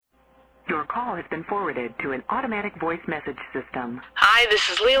Your call has been forwarded to an automatic voice message system. Hi, this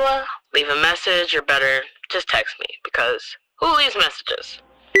is Leela. Leave a message, or better, just text me, because who leaves messages?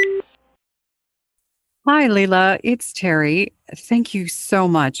 Hi, Leila. It's Terry. Thank you so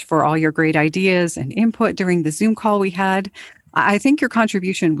much for all your great ideas and input during the Zoom call we had. I think your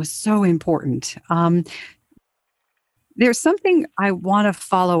contribution was so important. There's something I want to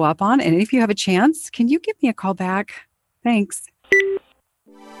follow up on, and if you have a chance, can you give me a call back? Thanks.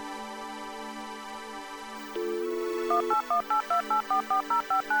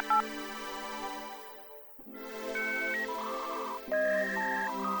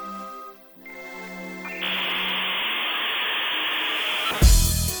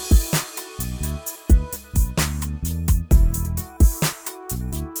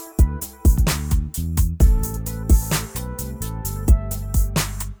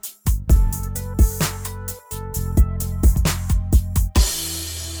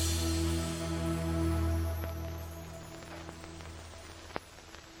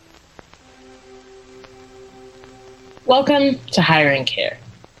 Welcome to Hiring Care,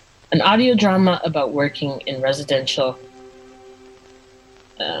 an audio drama about working in residential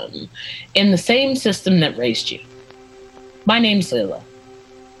in the same system that raised you. My name's Leila.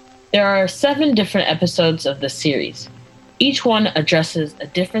 There are 7 different episodes of this series. Each one addresses a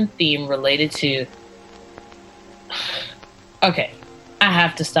different theme related to... Okay, I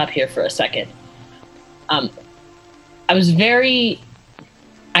have to stop here for a second. I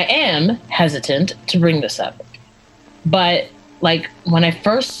am hesitant to bring this up. But, when I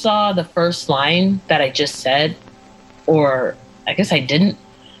first saw the first line that I just said, or I guess I didn't,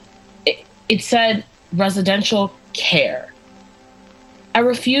 it said residential care. I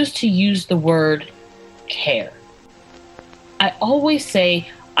refuse to use the word care. I always say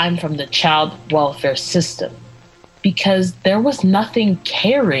I'm from the child welfare system because there was nothing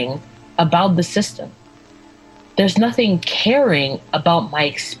caring about the system. There's nothing caring about my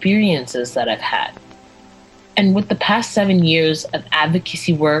experiences that I've had. And with the past 7 years of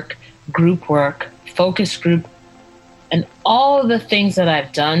advocacy work, group work, focus group, and all of the things that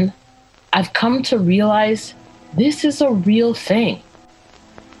I've done, I've come to realize this is a real thing.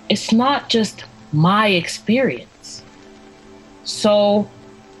 It's not just my experience. So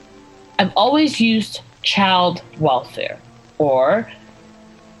I've always used child welfare, or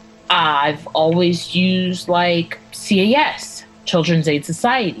I've always used CAS, Children's Aid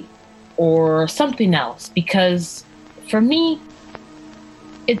Society, or something else, because for me,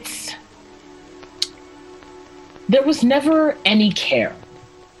 there was never any care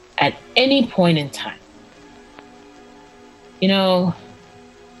at any point in time. A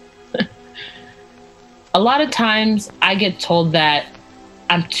lot of times I get told that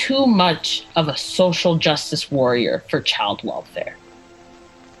I'm too much of a social justice warrior for child welfare.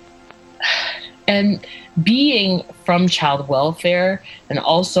 And being from child welfare and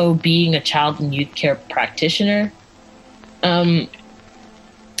also being a child and youth care practitioner, I've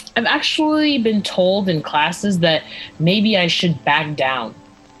actually been told in classes that maybe I should back down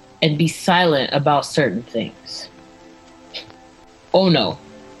and be silent about certain things. Oh no,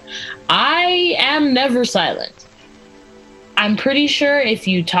 I am never silent. I'm pretty sure if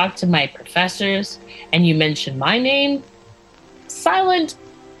you talk to my professors and you mention my name, silent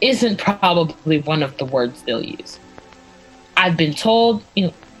isn't probably one of the words they'll use. I've been told,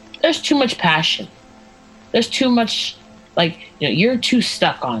 there's too much passion. There's too much, you're too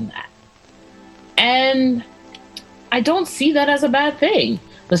stuck on that. And I don't see that as a bad thing.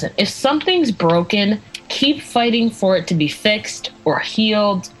 Listen, if something's broken, keep fighting for it to be fixed or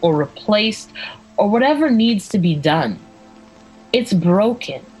healed or replaced or whatever needs to be done. It's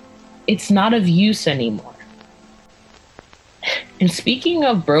broken. It's not of use anymore. And speaking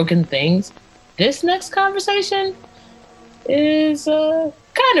of broken things, this next conversation is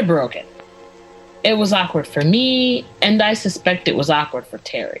kind of broken. It was awkward for me, and I suspect it was awkward for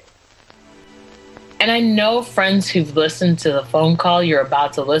Terry. And I know friends who've listened to the phone call you're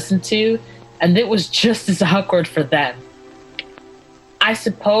about to listen to, and it was just as awkward for them. I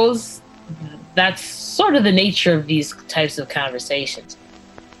suppose that's sort of the nature of these types of conversations.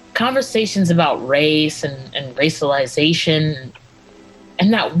 Conversations about race and racialization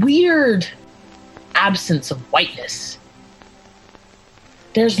and that weird absence of whiteness.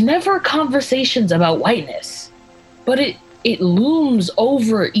 There's never conversations about whiteness, but it looms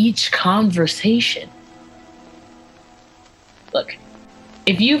over each conversation. Look,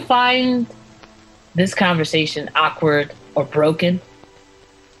 if you find this conversation awkward or broken,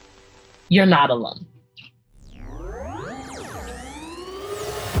 you're not alone.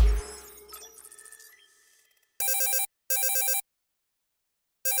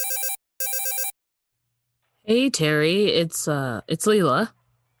 Hey Terry, it's Leela.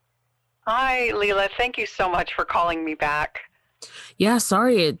 Hi, Leela. Thank you so much for calling me back. Yeah,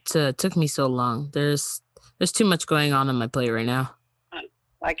 sorry it took me so long. There's too much going on my plate right now.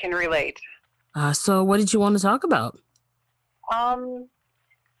 I can relate. So what did you want to talk about? Um,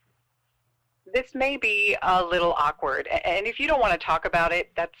 this may be a little awkward, and if you don't want to talk about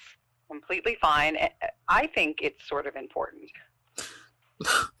it, that's completely fine. I think it's sort of important.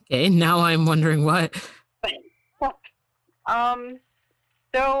 Okay, now I'm wondering what. Um,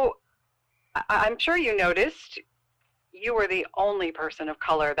 so I'm sure you noticed you were the only person of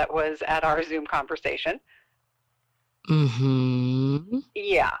color that was at our Zoom conversation. Mm-hmm.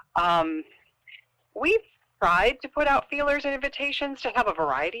 Yeah. We've tried to put out feelers and invitations to have a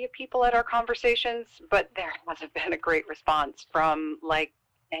variety of people at our conversations, but there hasn't been a great response from like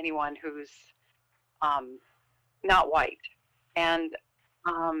anyone who's not white. And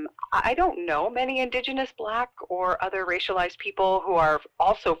I don't know many Indigenous, Black, or other racialized people who are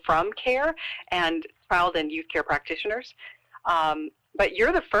also from CARE and child and youth care practitioners. But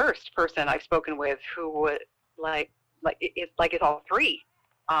you're the first person I've spoken with who would it's all three.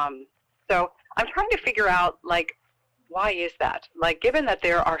 So I'm trying to figure out why is that? Like, given that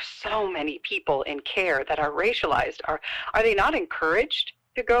there are so many people in CARE that are racialized, are they not encouraged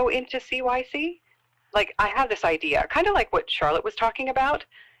to go into CYC? Like, I have this idea, kind of like what Charlotte was talking about,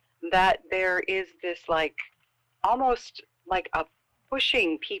 that there is this almost like a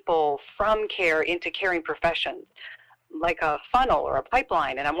pushing people from CARE into caring professions, like a funnel or a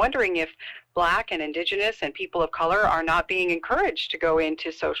pipeline. And I'm wondering if Black and Indigenous and people of color are not being encouraged to go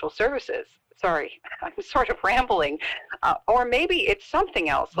into social services. Sorry, I'm sort of rambling. Or maybe it's something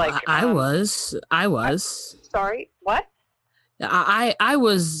else. I was. Sorry, what? I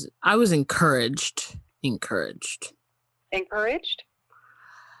was encouraged. Encouraged?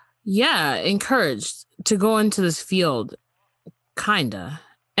 Yeah, encouraged to go into this field, kinda.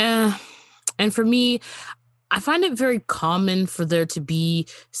 And for me, I find it very common for there to be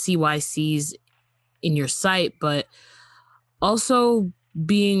CYCs in your site, but also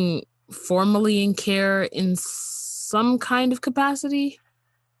being formally in CARE in some kind of capacity.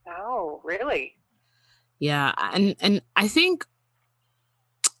 Oh, really? Yeah, and I think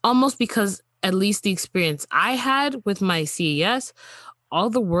almost because at least the experience I had with my CES, all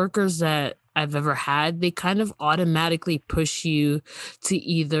the workers that I've ever had, they kind of automatically push you to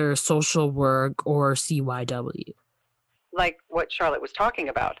either social work or CYW. Like what Charlotte was talking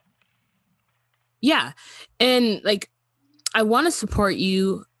about. Yeah. And I want to support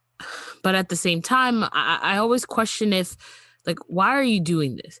you, but at the same time, I always question if, why are you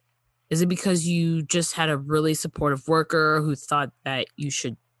doing this? Is it because you just had a really supportive worker who thought that you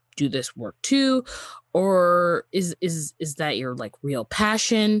should do this work too? Or is that your real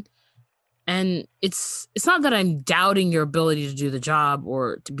passion? And it's not that I'm doubting your ability to do the job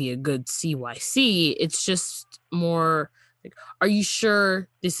or to be a good CYC. It's just more are you sure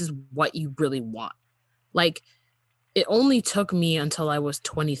this is what you really want? It only took me until I was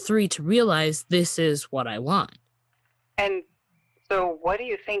 23 to realize this is what I want. And so what do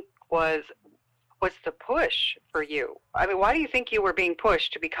you think was the push for you? I mean, why do you think you were being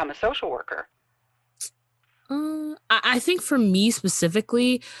pushed to become a social worker? I think for me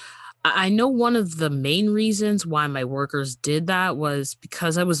specifically, I know one of the main reasons why my workers did that was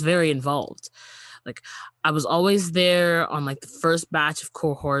because I was very involved. I was always there on the first batch of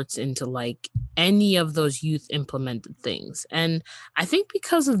cohorts into any of those youth implemented things. And I think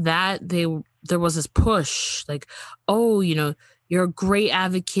because of that, there was this push you're a great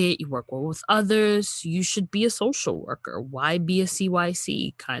advocate, you work well with others, you should be a social worker. Why be a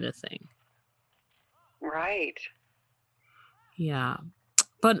CYC kind of thing? Right. Yeah.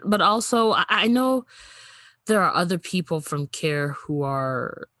 But also, I know there are other people from CARE who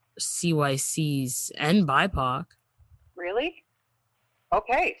are CYCs and BIPOC. Really?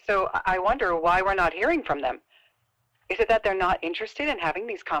 Okay, so I wonder why we're not hearing from them. Is it that they're not interested in having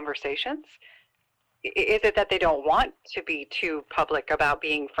these conversations? Is it that they don't want to be too public about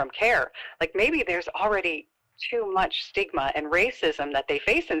being from CARE? Maybe there's already too much stigma and racism that they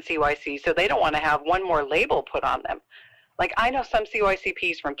face in CYC, so they don't want to have one more label put on them. I know some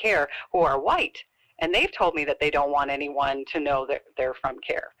CYCPs from CARE who are white, and they've told me that they don't want anyone to know that they're from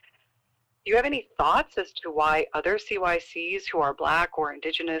CARE. Do you have any thoughts as to why other CYCs who are Black or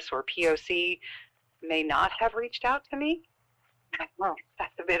Indigenous or POC may not have reached out to me? Well,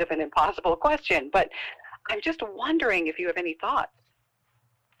 that's a bit of an impossible question, but I'm just wondering if you have any thoughts.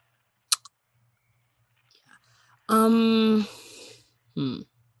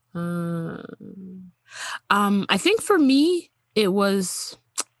 I think for me, it was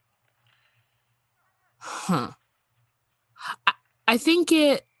I think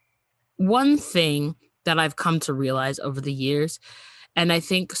one thing that I've come to realize over the years, and I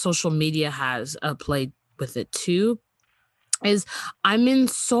think social media has played with it too, is I'm in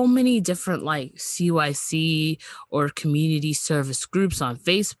so many different like CYC or community service groups on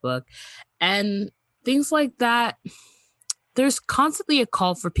Facebook and things like that. There's constantly a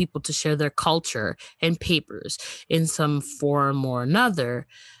call for people to share their culture and papers in some form or another.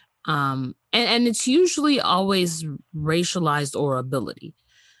 And it's usually always racialized or ability.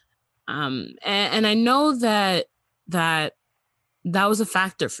 And I know that was a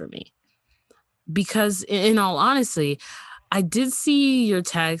factor for me because in all honesty, I did see your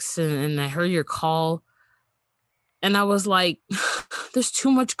text and I heard your call and I was like, there's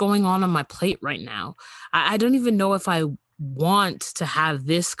too much going on my plate right now. I don't even know if I want to have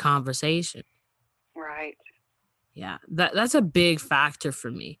this conversation. Right. Yeah, that's a big factor for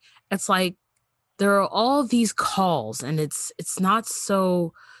me. It's like there are all these calls and it's not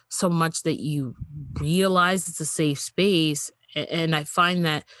so much that you realize it's a safe space. And I find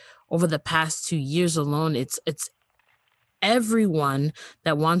that over the past 2 years alone, it's everyone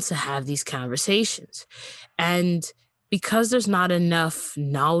that wants to have these conversations. And because there's not enough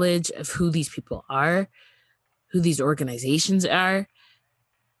knowledge of who these people are, who these organizations are,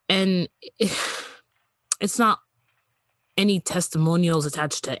 and it's not any testimonials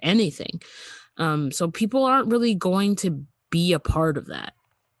attached to anything. So people aren't really going to be a part of that.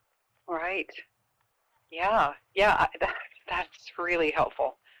 Right. Yeah, that's really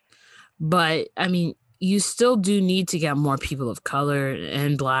helpful. But I mean, you still do need to get more people of color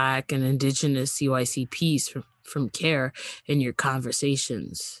and Black and Indigenous CYCPs from CARE in your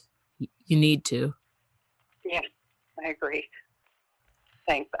conversations. You need to. Yeah, I agree.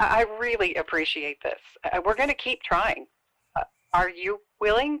 Thanks. I really appreciate this. We're going to keep trying. Are you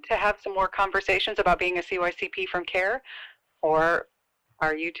willing to have some more conversations about being a CYCP from CARE, or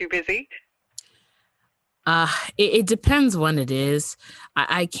are you too busy? It depends when it is.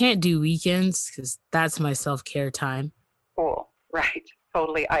 I can't do weekends because that's my self-care time. Cool. Right.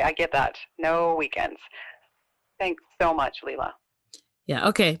 Totally. I get that. No weekends. Thanks so much, Leela. Yeah.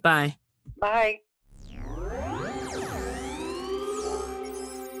 Okay. Bye. Bye.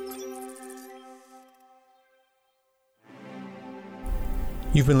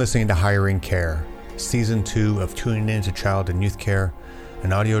 You've been listening to Hiring Care, Season 2 of Tuning Into Child and Youth Care,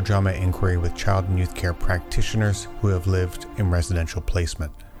 an audio drama inquiry with child and youth care practitioners who have lived in residential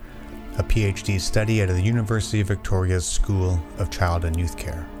placement. A PhD study out of the University of Victoria's School of Child and Youth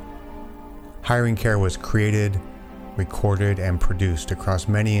Care. Hiring Care was created, recorded, and produced across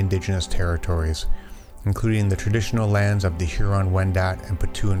many Indigenous territories, including the traditional lands of the Huron-Wendat and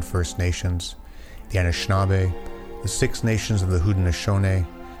Petun First Nations, the Anishinaabe, the Six Nations of the Haudenosaunee,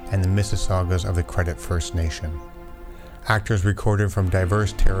 and the Mississaugas of the Credit First Nation. Actors recorded from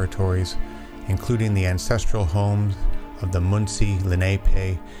diverse territories, including the ancestral homes of the Munsee,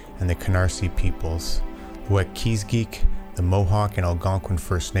 Lenape, and the Canarsie peoples, the Wet'suwet'en, the Mohawk and Algonquin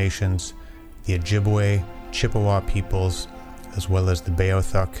First Nations, the Ojibwe, Chippewa peoples, as well as the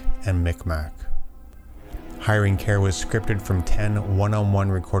Beothuk and Micmac. Hiring Care was scripted from 10 one-on-one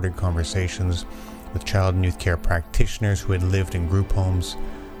recorded conversations with child and youth care practitioners who had lived in group homes,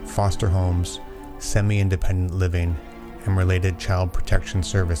 foster homes, semi-independent living, and related child protection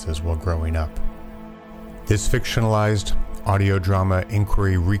services while growing up. This fictionalized audio drama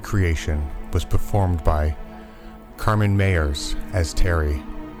inquiry recreation was performed by Carmen Mayers as Terry,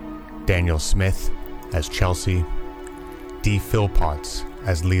 Daniel Smith as Chelsea, D. Philpotts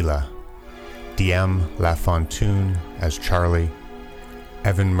as Leela, DM LaFontaine as Charlie,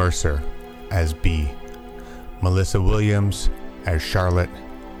 Evan Mercer as B, Melissa Williams as Charlotte,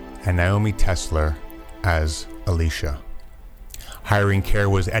 and Naomi Tesler as Alicia. Hiring Care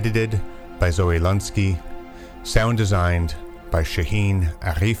was edited by Zoe Lunsky, sound designed by Shaheen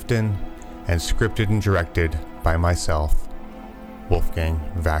Arifdin, and scripted and directed by myself, Wolfgang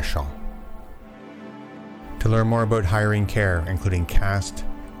Vachon. To learn more about Hiring Care, including cast,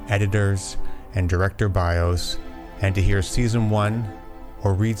 editors, and director bios, and to hear Season 1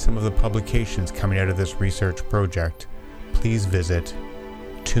 or read some of the publications coming out of this research project, please visit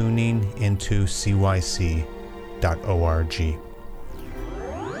tuningintocyc.org.